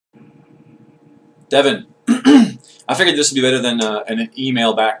Devin, I figured this would be better than an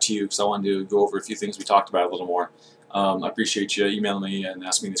email back to you because I wanted to go over a few things we talked about a little more. I appreciate you emailing me and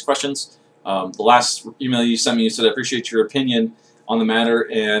asking me these questions. The last email you sent me, you said, I appreciate your opinion on the matter,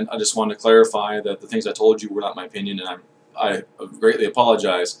 and I just wanted to clarify that the things I told you were not my opinion, and I greatly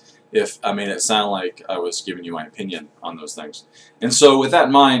apologize if I made it sound like I was giving you my opinion on those things. And so with that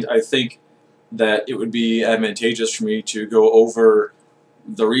in mind, I think that it would be advantageous for me to go over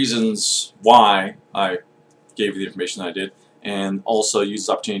the reasons why I gave you the information that I did, and also use this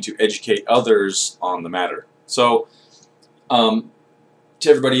opportunity to educate others on the matter. So, to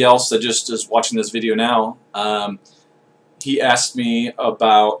everybody else that just is watching this video now, he asked me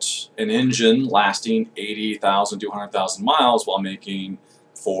about an engine lasting 80,000 to 100,000 miles while making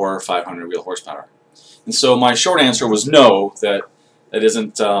 400 or 500 wheel horsepower. And so my short answer was no, that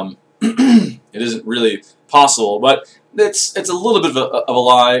isn't it isn't really possible, but it's a little bit of a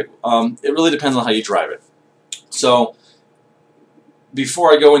lie. It really depends on how you drive it. So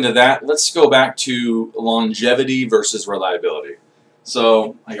before I go into that, let's go back to longevity versus reliability.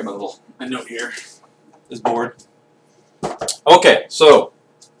 So I got my note here, this board. Okay, so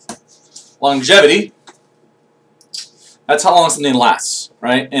longevity, that's how long something lasts,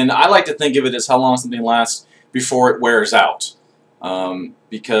 right? And I like to think of it as how long something lasts before it wears out.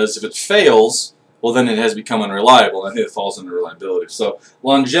 Because if it fails, well, then it has become unreliable. I think it falls under reliability. So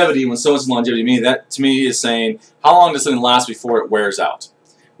longevity, when someone says longevity to me, that to me is saying how long does something last before it wears out.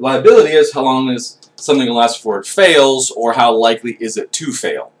 Reliability is how long does something last before it fails, or how likely is it to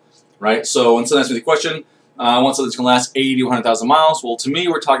fail, right? So when someone asks me the question, I want something that's going to last 80 to 100,000 miles. Well, to me,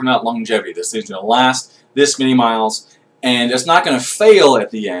 we're talking about longevity. This thing's going to last this many miles, and it's not going to fail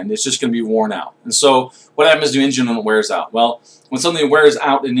at the end. It's just going to be worn out. And so what happens to an engine when it wears out? Well, when something wears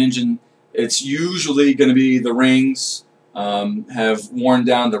out in an engine, it's usually going to be the rings have worn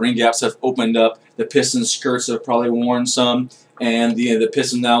down, the ring gaps have opened up, the piston skirts have probably worn some, and the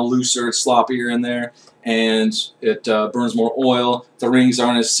piston now looser, it's sloppier in there, and it burns more oil. The rings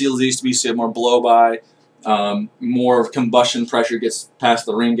aren't as sealed as they used to be, so you have more blow-by. More combustion pressure gets past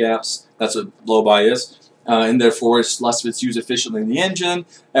the ring gaps. That's what blow-by is. And therefore, it's less of it's used efficiently in the engine.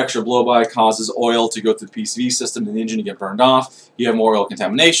 Extra blow-by causes oil to go through the PCV system and the engine to get burned off. You have more oil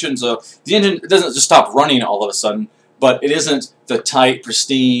contamination. So the engine doesn't just stop running all of a sudden, but it isn't the tight,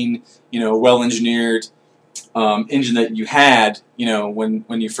 pristine, well-engineered engine that you had, when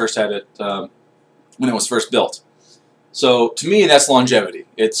you first had it, when it was first built. So to me, that's longevity.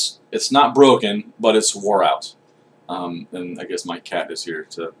 It's not broken, but it's wore out. And I guess Mike Cat is here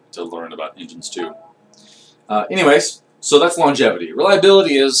to learn about engines too. Anyways, so that's longevity.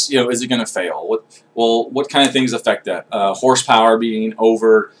 Reliability is, is it going to fail? What kind of things affect that? Horsepower being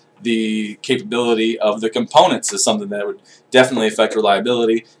over the capability of the components is something that would definitely affect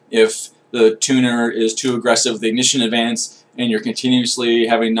reliability. If the tuner is too aggressive with the ignition advance and you're continuously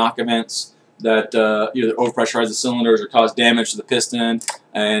having knock events that either overpressurize the cylinders or cause damage to the piston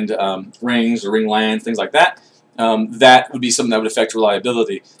and rings or ring lands, things like that, that would be something that would affect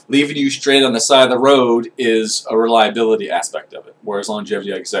reliability. Leaving you straight on the side of the road is a reliability aspect of it, whereas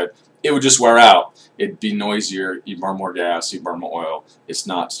longevity, like I said, it would just wear out. It'd be noisier, you burn more gas, you burn more oil. It's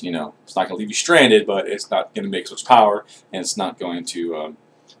not, it's not going to leave you stranded, but it's not going to make as much power, and it's not going to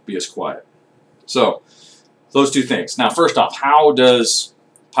be as quiet. So, those two things. Now, first off, how does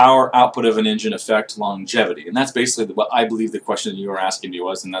power output of an engine affect longevity? And that's basically what I believe the question you were asking me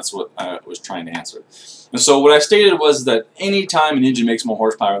was, and that's what I was trying to answer. And so what I stated was that any time an engine makes more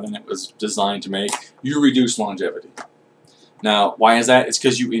horsepower than it was designed to make, you reduce longevity. Now, why is that? It's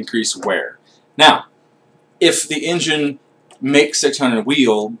because you increase wear. Now, if the engine makes 600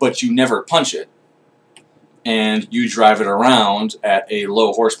 wheel, but you never punch it, and you drive it around at a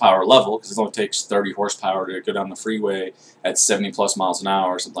low horsepower level, because it only takes 30 horsepower to go down the freeway at 70 plus miles an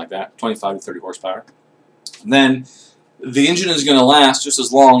hour or something like that, 25 to 30 horsepower, then the engine is going to last just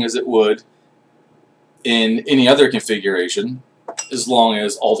as long as it would in any other configuration, as long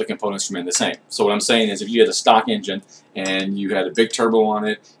as all the components remain the same. So what I'm saying is, if you had a stock engine and you had a big turbo on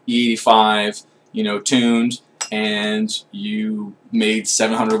it, E85, tuned, and you made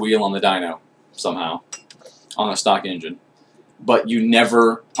 700 wheel on the dyno somehow on a stock engine, but you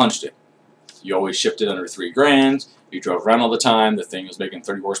never punched it. You always shipped it under 3 grand. You drove around all the time. The thing was making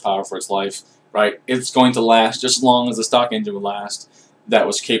 30 horsepower for its life, right? It's going to last just as long as the stock engine would last that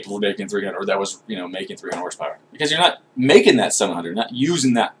was capable of making 300, or that was, making 300 horsepower. Because you're not making that 700, you're not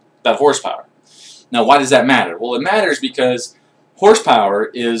using that horsepower. Now, why does that matter? Well, it matters because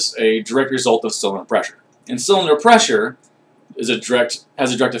horsepower is a direct result of cylinder pressure. And cylinder pressure has a direct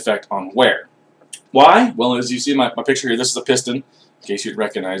effect on wear. Why? Well, as you see my picture here, this is a piston, in case you'd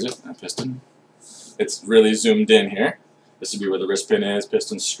recognize it, a piston. it's really zoomed in here. This would be where the wrist pin is,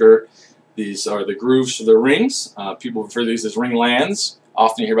 piston, skirt. These are the grooves for the rings. People refer to these as ring lands.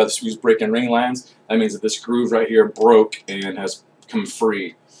 Often you hear about the screws breaking ring lands. That means that this groove right here broke and has come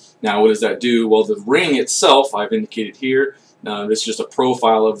free. Now, what does that do? Well, the ring itself, I've indicated here, this is just a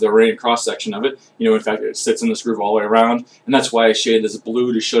profile of the ring, cross-section of it. You know, in fact, it sits in this groove all the way around, and that's why I shaded this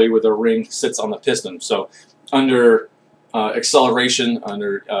blue to show you where the ring sits on the piston. So, under acceleration,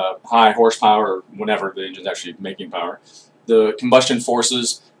 under high horsepower, or whenever the engine's actually making power, the combustion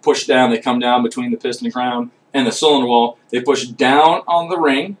forces push down, they come down between the piston crown and the cylinder wall. They push down on the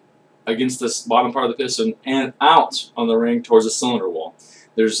ring against this bottom part of the piston and out on the ring towards the cylinder wall.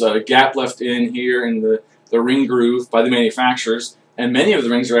 There's a gap left in here in the ring groove by the manufacturers, and many of the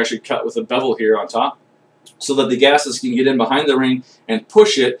rings are actually cut with a bevel here on top so that the gases can get in behind the ring and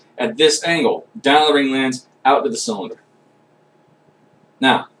push it at this angle, down the ring lands, out to the cylinder.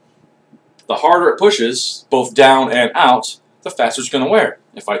 Now, the harder it pushes, both down and out, the faster it's going to wear.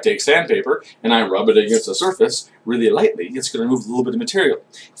 If I take sandpaper and I rub it against the surface really lightly, it's going to remove a little bit of material.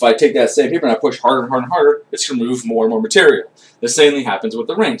 If I take that sandpaper and I push harder and harder and harder, it's going to remove more and more material. The same thing happens with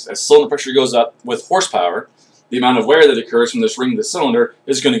the rings. As cylinder pressure goes up with horsepower, the amount of wear that occurs from this ring to the cylinder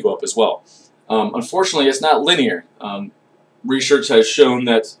is going to go up as well. Unfortunately, it's not linear. Research has shown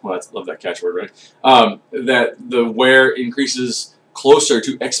that, well, I love that catchword, right? That the wear increases closer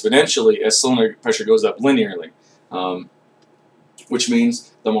to exponentially as cylinder pressure goes up linearly. Which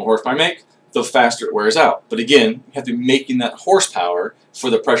means the more horsepower you make, the faster it wears out. But again, you have to be making that horsepower for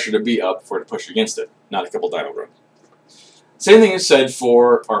the pressure to be up for it to push against it, not a couple dyno runs. Same thing is said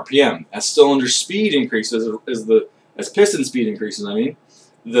for RPM. As cylinder speed increases, as piston speed increases,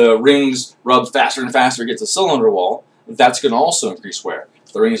 the rings rub faster and faster against the cylinder wall. That's going to also increase wear.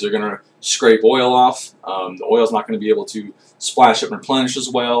 The rings are going to scrape oil off. The oil's not going to be able to splash up and replenish as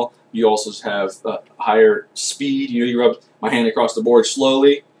well. You also have higher speed. You rub my hand across the board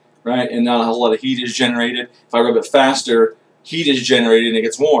slowly, right, and not a whole lot of heat is generated. If I rub it faster, heat is generated and it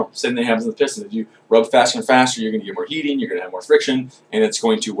gets warm. Same thing happens in the piston. If you rub faster and faster, you're going to get more heating, you're going to have more friction, and it's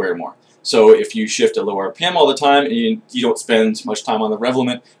going to wear more. So if you shift at lower RPM all the time and you don't spend much time on the rev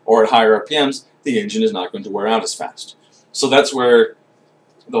limit or at higher RPMs, the engine is not going to wear out as fast. So that's where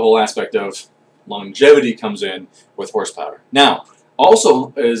the whole aspect of longevity comes in with horsepower. Now,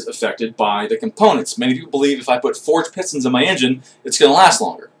 also is affected by the components. Many people believe if I put forged pistons in my engine, it's going to last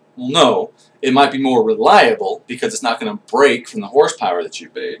longer. Well, no, it might be more reliable because it's not going to break from the horsepower that you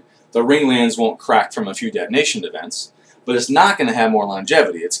paid. The ring lands won't crack from a few detonation events, but it's not going to have more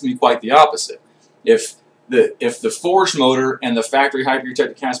longevity. It's going to be quite the opposite. If the forged motor and the factory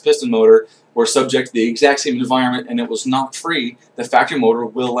high-protected cast piston motor were subject to the exact same environment and it was knocked free, the factory motor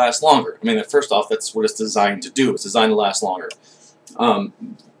will last longer. First off, that's what it's designed to do. It's designed to last longer. The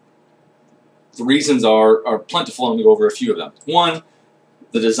reasons are plentiful, and I'm going to go over a few of them. One,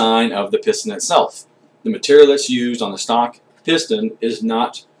 the design of the piston itself. The material that's used on the stock piston is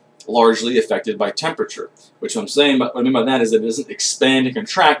not largely affected by temperature. Which what I mean by that is that it doesn't expand and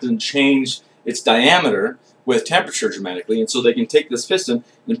contract and change its diameter with temperature dramatically, and so they can take this piston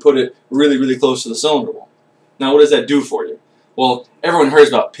and put it really, really close to the cylinder wall. Now, what does that do for you? Well, everyone hears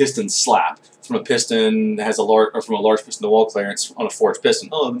about piston slap from a piston that has a large, or from a large piston to wall clearance on a forged piston.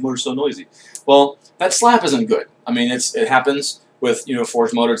 Oh, the motor's so noisy. Well, that slap isn't good. It happens with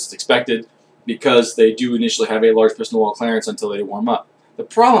forged motors. It's expected because they do initially have a large piston to wall clearance until they warm up. The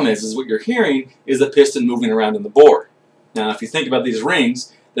problem is what you're hearing is the piston moving around in the bore. Now, if you think about these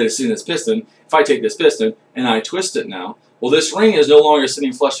rings that is sitting in this piston, if I take this piston and I twist it now, well, this ring is no longer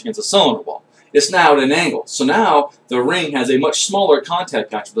sitting flush against the cylinder wall. It's now at an angle. So now the ring has a much smaller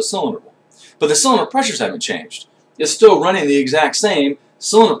contact patch with the cylinder wall. But the cylinder pressures haven't changed. It's still running the exact same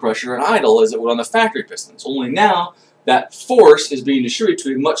cylinder pressure at idle as it would on the factory pistons. Only now that force is being distributed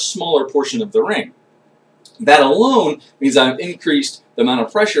to a much smaller portion of the ring. That alone means I've increased the amount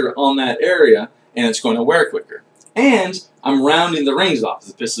of pressure on that area and it's going to wear quicker. And I'm rounding the rings off. As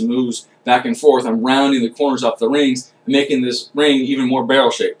the piston moves back and forth, I'm rounding the corners off the rings and making this ring even more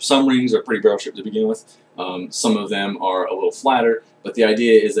barrel-shaped. Some rings are pretty barrel-shaped to begin with. Some of them are a little flatter, but the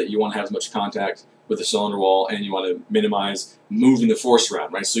idea is that you want to have as much contact with the cylinder wall and you want to minimize moving the force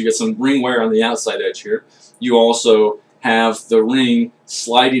around, right? So you get some ring wear on the outside edge here. You also have the ring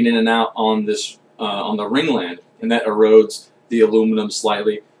sliding in and out on this on the ringland, and that erodes the aluminum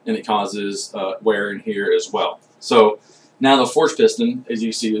slightly, and it causes wear in here as well. So now the forged piston, as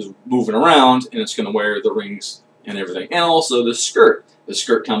you see, is moving around, and it's going to wear the rings and everything. And also the skirt. The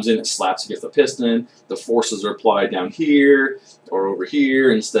skirt comes in, it slaps against the piston. The forces are applied down here or over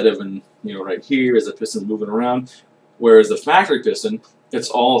here instead of right here as the piston's moving around. Whereas the factory piston, it's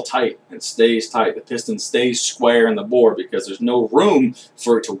all tight. It stays tight. The piston stays square in the bore because there's no room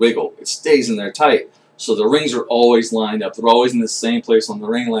for it to wiggle. It stays in there tight. So the rings are always lined up. They're always in the same place on the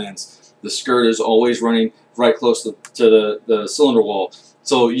ring lands. The skirt is always running right close to the cylinder wall.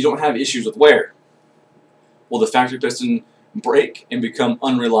 So you don't have issues with wear. Will the factory piston break and become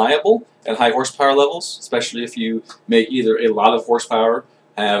unreliable at high horsepower levels, especially if you make either a lot of horsepower,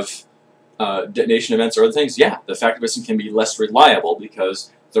 have detonation events or other things? Yeah, the factory piston can be less reliable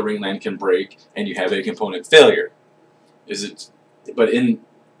because the ring land can break and you have a component failure. But in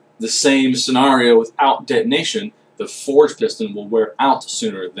the same scenario without detonation, the forged piston will wear out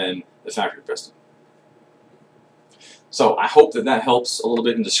sooner than the factory piston. So I hope that helps a little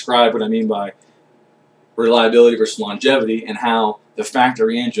bit and describe what I mean by reliability versus longevity, and how the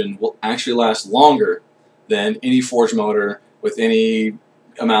factory engine will actually last longer than any forged motor with any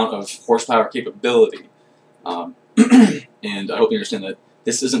amount of horsepower capability. And I hope you understand that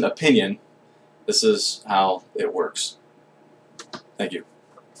this isn't opinion. This is how it works. Thank you.